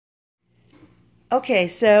Okay,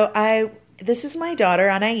 so this is my daughter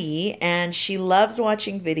Anai, and she loves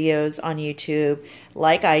watching videos on YouTube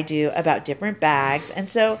like I do about different bags. And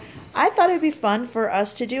so I thought it'd be fun for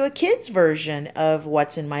us to do a kids version of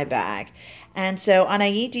what's in my bag. And so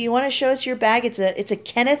Anai, do you want to show us your bag? It's a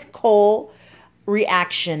Kenneth Cole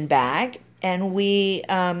reaction bag, and we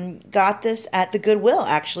got this at the Goodwill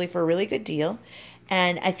actually for a really good deal.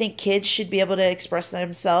 And I think kids should be able to express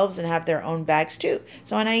themselves and have their own bags too.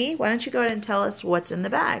 So Anai, why don't you go ahead and tell us what's in the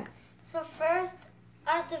bag? So first,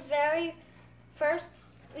 at the very first,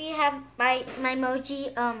 we have my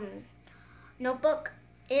emoji notebook.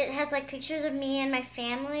 It has like pictures of me and my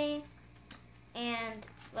family, and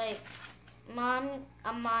like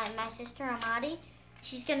my sister Amadi.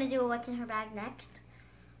 She's gonna do what's in her bag next.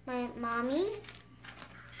 My mommy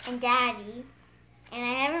and daddy, and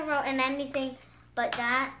I haven't written anything but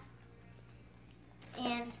that.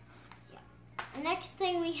 And yeah. Next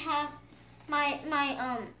thing we have my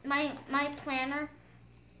planner.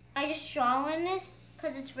 I just draw in this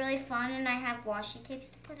because it's really fun, and I have washi tapes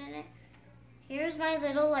to put in it. Here's my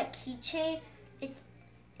little like keychain.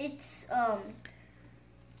 It's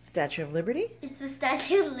Statue of Liberty? It's the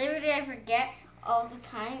Statue of Liberty. I forget all the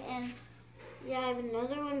time, and yeah, I have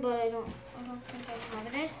another one, but I don't think I have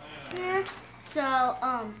it in here. So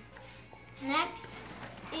next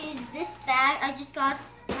is this bag. I just got,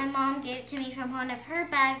 my mom gave it to me from one of her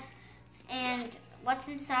bags, and what's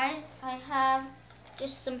inside? I have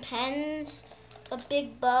just some pens, a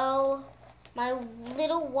big bow, my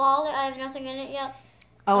little wallet. I have nothing in it yet.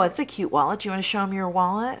 Oh, it's a cute wallet. Do you want to show them your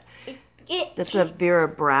wallet? That's a Vera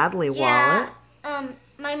Bradley wallet.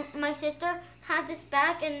 My sister had this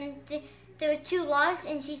bag, and there were 2 lots,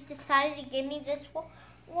 and she decided to give me this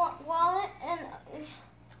wallet, and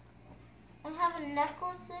I have a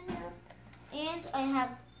necklace in here, and I have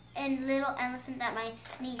a little elephant that my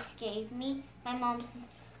niece gave me, my mom's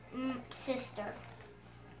sister.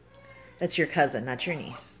 That's your cousin, not your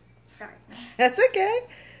niece. Sorry. That's okay.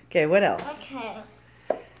 Okay, what else? Okay.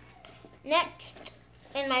 Next,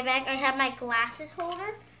 in my bag, I have my glasses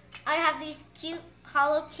holder. I have these cute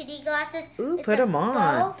Hello Kitty glasses. Ooh, put them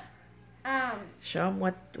on. Show them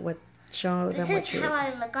what you. This is how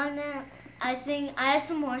I look on there. I think I have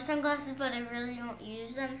some more sunglasses, but I really don't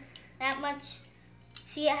use them that much.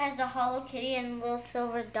 See, it has the Hello Kitty and little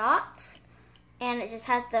silver dots, and it just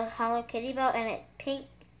has the Hello Kitty belt, and it's pink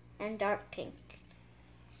and dark pink.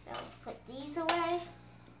 So put these away,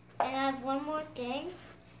 and I have one more thing,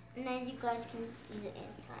 and then you guys can see the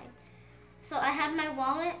inside. So I have my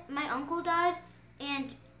wallet. My uncle died,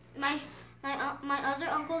 and my other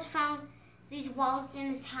uncles found these wallets in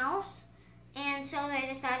his house, and so they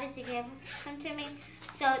decided to give them to me.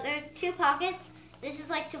 So there's 2 pockets. This is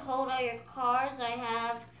like to hold all your cards. I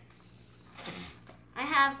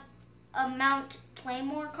have a Mount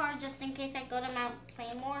Playmore card just in case I go to Mount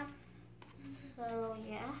Playmore. So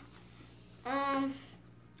yeah.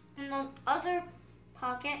 In the other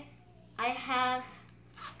pocket, I have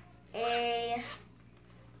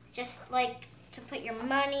just like to put your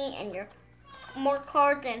money and your more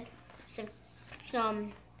cards and some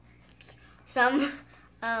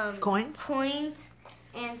coins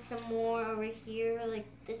and some more over here. Like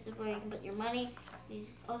this is where you can put your money. These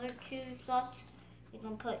other 2 slots, you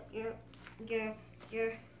can put your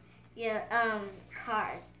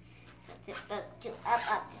cards. So to put 2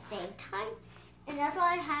 up at the same time. And that's all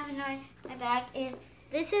I have in my bag. And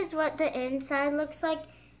this is what the inside looks like.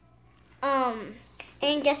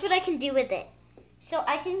 And guess what I can do with it? So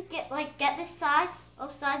I can get this side,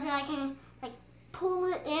 both sides, and I can like pull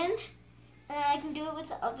it in, and then I can do it with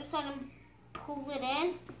the other side and pull it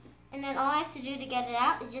in, and then all I have to do to get it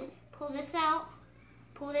out is just pull this out,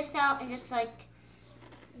 and just like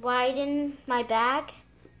widen my bag,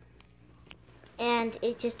 and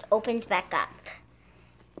it just opens back up.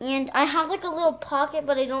 And I have like a little pocket,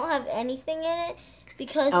 but I don't have anything in it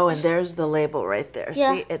because. Oh, and there's the label right there.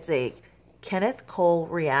 Yeah. See, it's a Kenneth Cole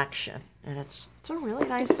reaction, and it's a really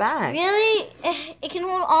nice bag. Really, it can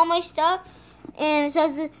hold all my stuff, and it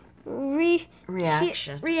says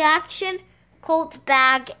reaction Colt's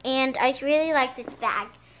bag, and I really like this bag.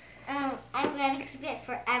 I'm gonna keep it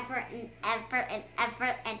forever and ever and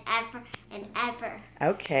ever and ever and ever.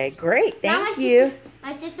 Okay, great. Thank you.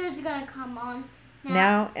 My sister's gonna come on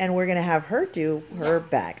now, and we're gonna have her do her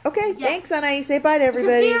bag. Okay, yeah. Thanks, Anai. Say bye to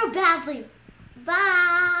everybody. It's a Vera Bradley.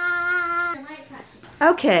 Bye.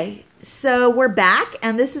 Okay, so we're back,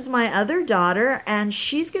 and this is my other daughter, and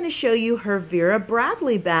she's going to show you her Vera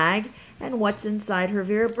Bradley bag and what's inside her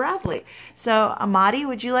Vera Bradley. So, Amadi,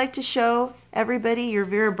 would you like to show everybody your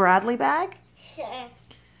Vera Bradley bag? Sure.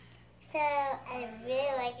 So I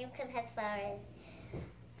really like it because it has flowers.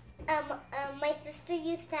 My sister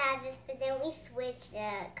used to have this, but then we switched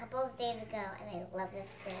a couple of days ago, and I love this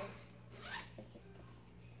purse.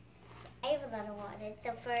 I have a lot of wallets.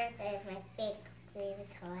 So first is my fake Louis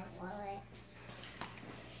Vuitton wallet.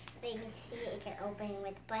 So you can see it can open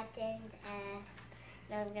with buttons.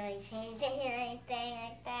 No really change in here or anything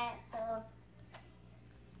like that. So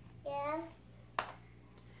yeah.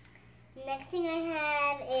 Next thing I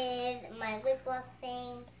have is my lip gloss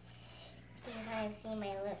thing. You can kind of see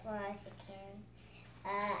my lip gloss. You can.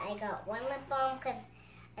 I got one lip balm because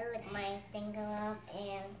I let my thing go up,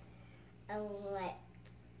 and a lip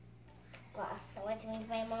gloss, which means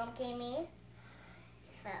my mom gave me.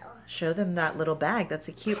 So show them that little bag. That's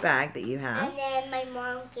a cute bag that you have. And then my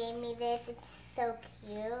mom gave me this. It's so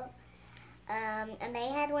cute. And I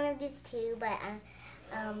had one of these too, but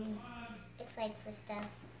it's like for stuff.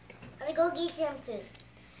 I'm gonna go get some food.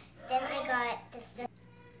 Then I got this.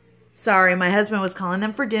 Sorry, my husband was calling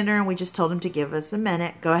them for dinner, and we just told him to give us a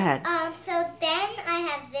minute. Go ahead. So then I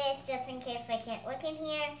have this just in case I can't look in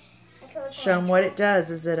here. Show them what it does.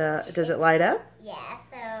 Does it light up? Yeah.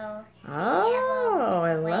 So. Oh,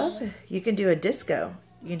 I love it. You can do a disco.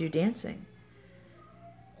 You can do dancing.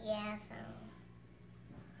 Yeah. So.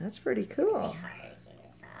 That's pretty cool. Really hard to get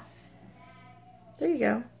this off. There you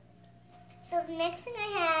go. So the next thing I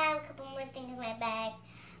have, a couple more things in my bag.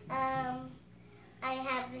 I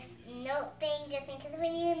have this note thing just in case we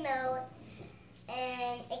need a note,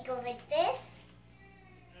 and it goes like this.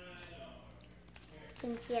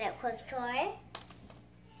 You can see it at Quick Tour.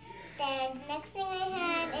 Then the next thing I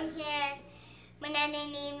have in here, my nanny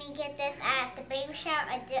made me get this at the baby shower.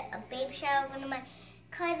 I did a baby shower with one of my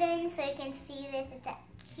cousins, so you can see this. It's a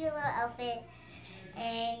cute little outfit,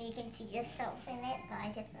 and you can see yourself in it, so I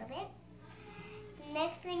just love it.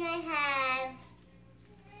 Next thing I have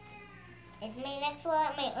is my next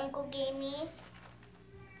wallet my uncle gave me.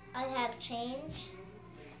 I have change.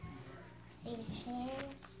 Change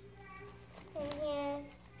in here.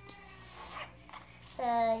 So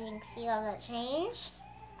you can see all that change.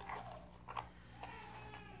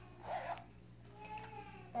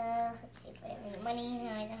 Let's see if I have any money. No,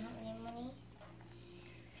 I don't have any money.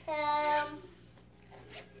 So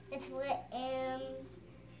let's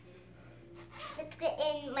put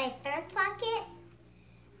in my first pocket.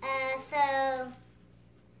 So I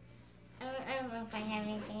don't know if I have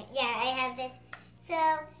anything. Yeah, I have this. So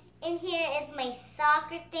in here is my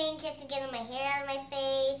soccer thing, just to get my hair out of my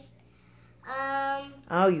face.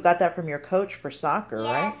 Oh, you got that from your coach for soccer, right?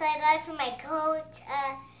 Yeah, so I got it from my coach,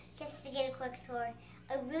 just to get a quick tour.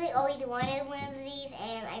 I really always wanted one of these,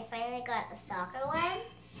 and I finally got a soccer one,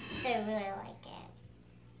 so I really like it.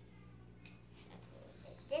 So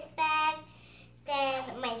this bag.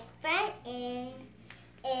 Then my front end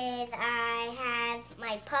is I have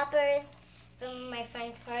my poppers from my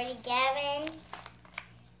friend's party, Gavin.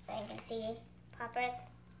 So you can see poppers.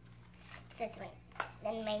 That's right.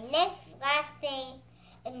 Then my last thing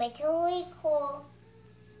is my totally cool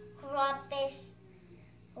crawfish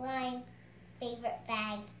line favorite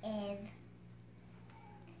bag is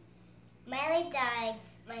Miley died.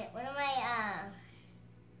 One of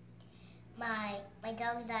my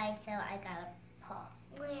dog died, so I got a paw.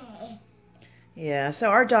 Yeah, so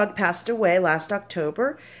our dog passed away last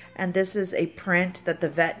October, and this is a print that the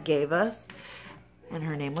vet gave us, and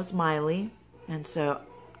her name was Miley. And so,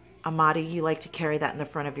 Amadi, you like to carry that in the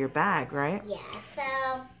front of your bag, right? Yeah,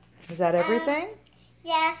 so... Is that everything?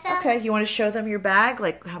 Yeah, so... Okay, you want to show them your bag,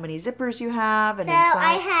 like how many zippers you have, and so inside?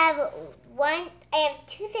 I have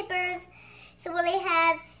two zippers. So what I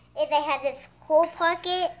have is I have this whole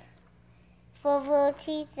pocket full of little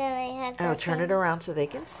teeth, and I have... Oh, turn it around so they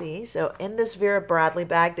can see. So in this Vera Bradley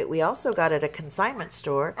bag that we also got at a consignment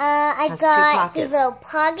store, I got these little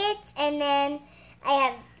pockets, and then I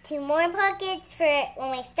have two more pockets for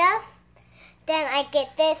all my stuff. Then I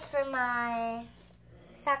get this for my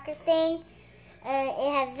soccer thing.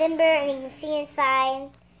 It has zipper, and you can see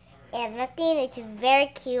inside. It has nothing. It's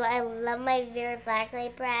very cute. I love my Vera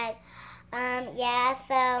Bradley bag. Yeah,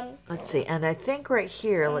 so... Let's see, and I think right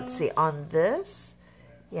here, let's see, on this,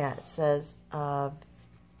 yeah, it says, let's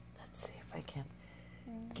see if I can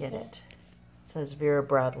get it. It says Vera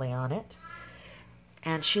Bradley on it.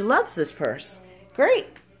 And she loves this purse. Great.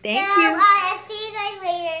 Thank you. I'll see you guys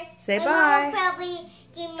later. Say my bye. Mom will probably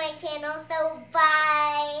give my channel, so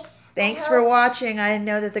bye. Thanks for watching. I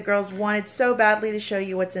know that the girls wanted so badly to show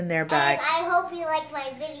you what's in their bags. And I hope you liked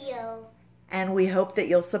my video. And we hope that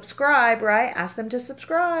you'll subscribe, right? Ask them to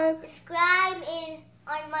subscribe. Subscribe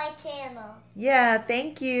on my channel. Yeah,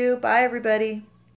 thank you. Bye, everybody.